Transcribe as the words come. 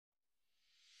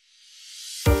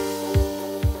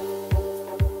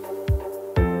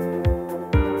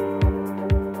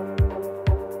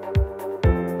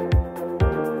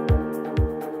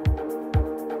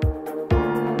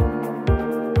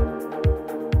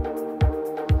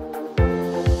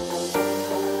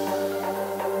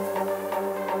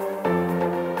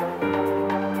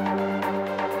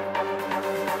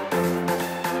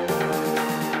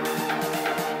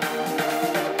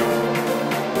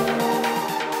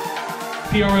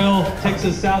PRL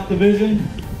Texas South Division.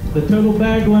 The total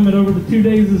bag limit over the 2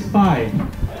 days is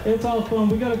 5. It's all fun.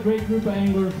 We got a great group of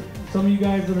anglers. Some of you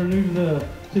guys that are new to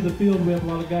the field, we have a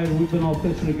lot of guys, we've been all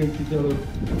fishing against each other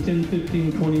 10,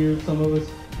 15, 20 years, some of us.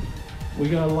 We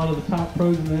got a lot of the top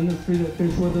pros in the industry that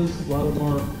fish with us. A lot of them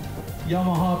are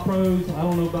Yamaha pros. I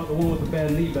don't know about the one with the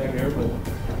bad knee back there,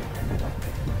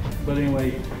 but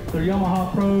anyway, they're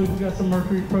Yamaha pros. We got some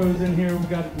Mercury pros in here. We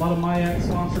got a lot of Mayak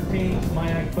sponsor teams,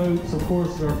 Mayak boats, of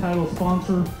course, our title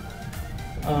sponsor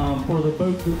for the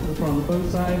boat, from the boat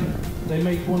side. They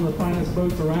make one of the finest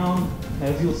boats around.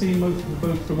 As you'll see, most of the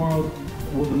boats tomorrow,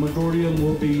 well, the majority of them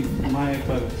will be Mayak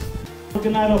boats.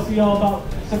 Good night. I'll see y'all about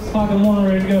 6 o'clock in the morning,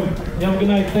 ready to go. You have a good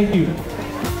night. Thank you.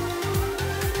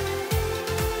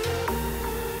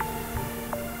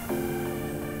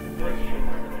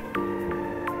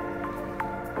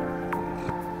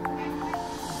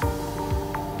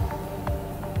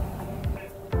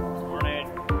 Morning.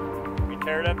 We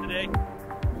tear it up today? Do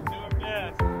our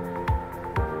best.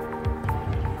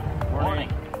 Morning.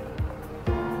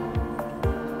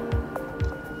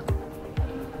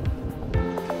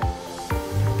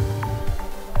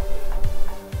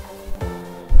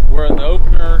 We're at the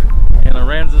opener in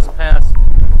Aransas Pass,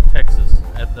 Texas,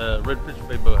 at the Redfish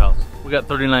League boathouse. We got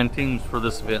 39 teams for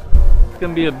this event. It's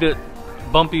going to be a bit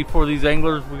bumpy for these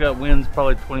anglers. We got winds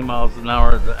probably 20 miles an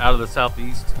hour out of the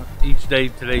southeast each day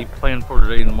today, planned for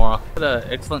today and tomorrow.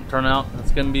 But, excellent turnout.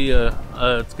 It's going to be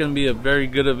a very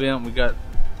good event. We got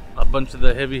a bunch of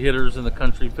the heavy hitters in the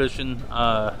country fishing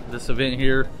this event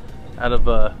here out of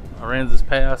Aransas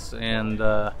Pass, and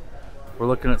we're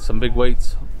looking at some big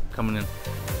weights coming in.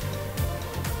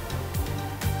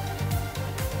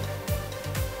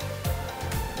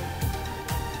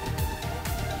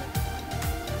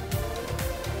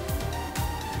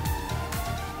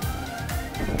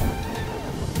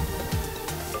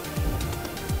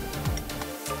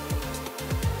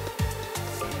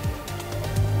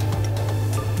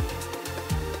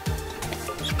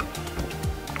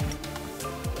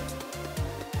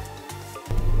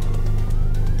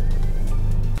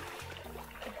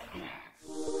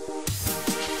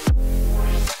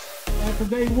 After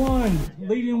day one,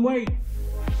 leading weight,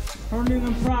 Herndon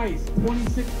and Price,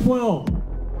 2612.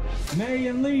 May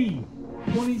and Lee,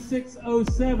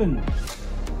 2607.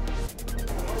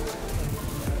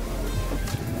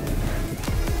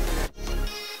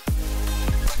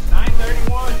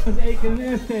 Aiken and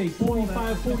Estate,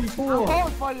 2544. I'm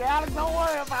hoping for you, Alex. Don't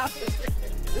worry about it.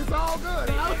 It's all good.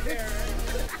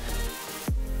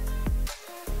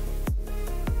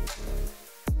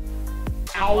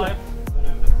 Ow.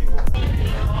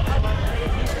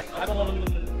 I don't want them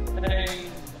to pay.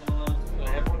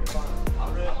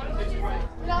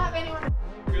 We don't have anyone.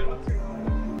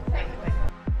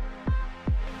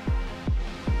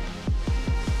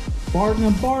 Barton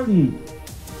and Barton,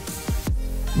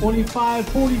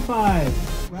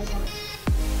 2545. Right on.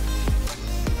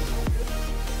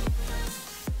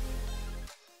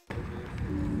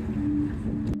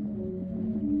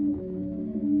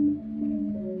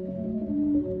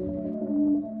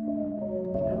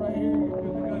 Right here, you're good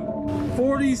to go.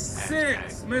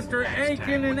 46, Mr.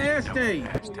 Aiken and Estate.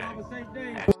 Hashtag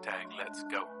let's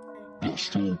go.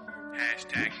 Hashtag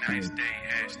nice day.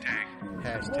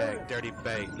 Hashtag dirty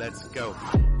bay. Let's go.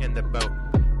 In the boat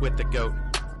with the goat.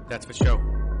 That's for sure.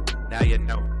 Now you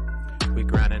know. We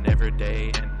grinding every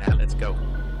day and now let's go.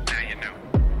 Now you know.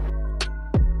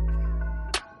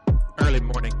 Early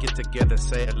morning get together,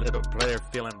 say a little prayer,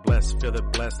 feeling blessed, feel the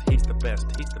blessed. He's the best.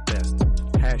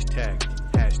 Hashtag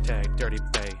dirty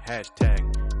bay. Hashtag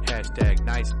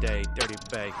nice day. Dirty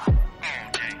bay.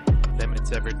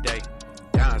 Limits every day.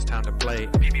 Now it's time to play.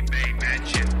 BB Bay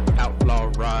Mansion. Outlaw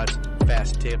rods,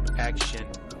 fast tip action.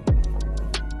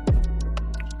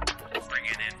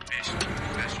 Bringing in fish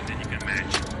faster than you can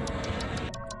imagine.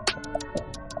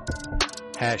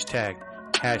 Hashtag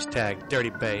dirty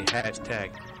bay.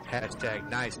 Hashtag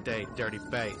nice day. Dirty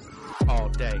bay. All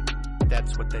day.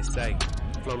 That's what they say.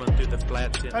 Flowing through the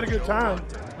flats. Had a good time.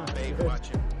 Babe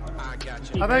watching. I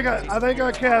got you. I think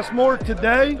I cast more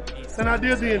today than I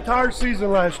did the entire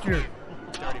season last year.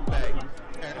 Dirty bay.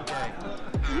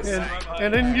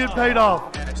 And didn't get paid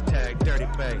off. Hashtag dirty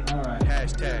bay.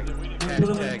 Hashtag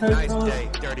nice day.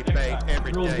 Dirty bay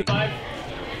every day.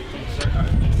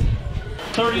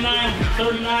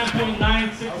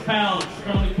 39.96 pounds.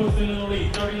 Currently pushing in the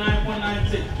lead.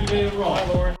 39.96. 2 days raw.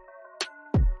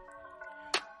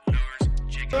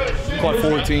 Caught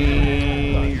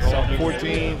 14, I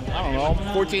don't know,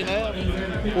 14 and a half,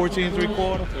 14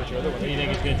 3/4. What do you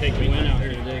think it's going to take to win out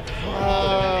here today?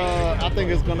 I think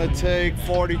it's going to take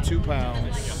 42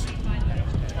 pounds.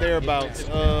 thereabouts.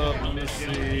 Let's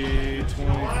see,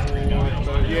 24,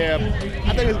 30, yeah.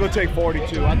 I think it's going to take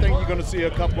 42. I think you're going to see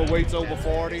a couple of weights over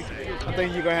 40. I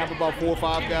think you're going to have about 4 or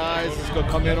 5 guys that's going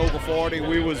to come in over 40.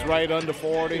 We was right under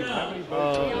 40. We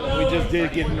just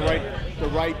did get in the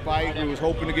right bite. We was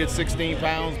hoping to get 16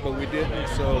 pounds, but we didn't.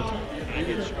 So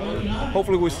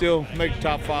hopefully we still make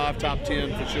top 5, top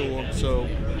 10 for sure. So.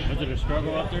 Was it a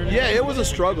struggle out there today? Yeah, it was a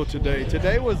struggle today.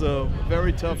 Today was a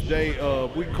very tough day.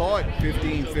 We caught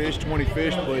 15 fish, 20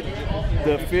 fish, but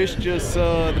the fish just,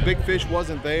 the big fish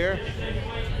wasn't there.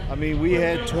 I mean, we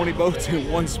had 20 boats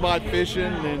in one spot fishing,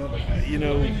 and, you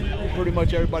know, pretty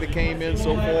much everybody came in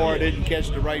so far, didn't catch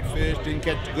the right fish, didn't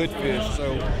catch the good fish,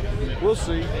 so we'll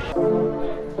see.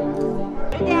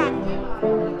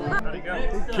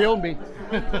 He killed me.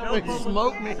 He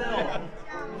smoked me.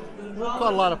 We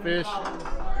caught a lot of fish.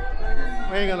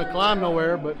 We ain't gonna climb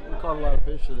nowhere, but we caught a lot of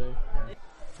fish today.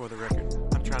 For the record,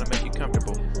 I'm trying to make you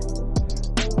comfortable.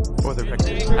 For the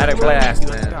record, I had a blast,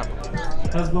 man.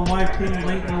 Husband, wife, team,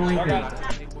 Lincoln, Lincoln.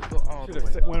 Should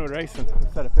have went with racing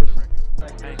instead of fishing.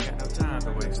 I ain't got no time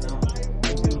to waste.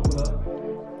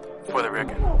 For the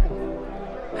record.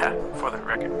 Ha, for the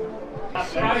record.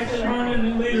 Price is running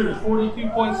in liters,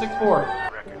 42.64.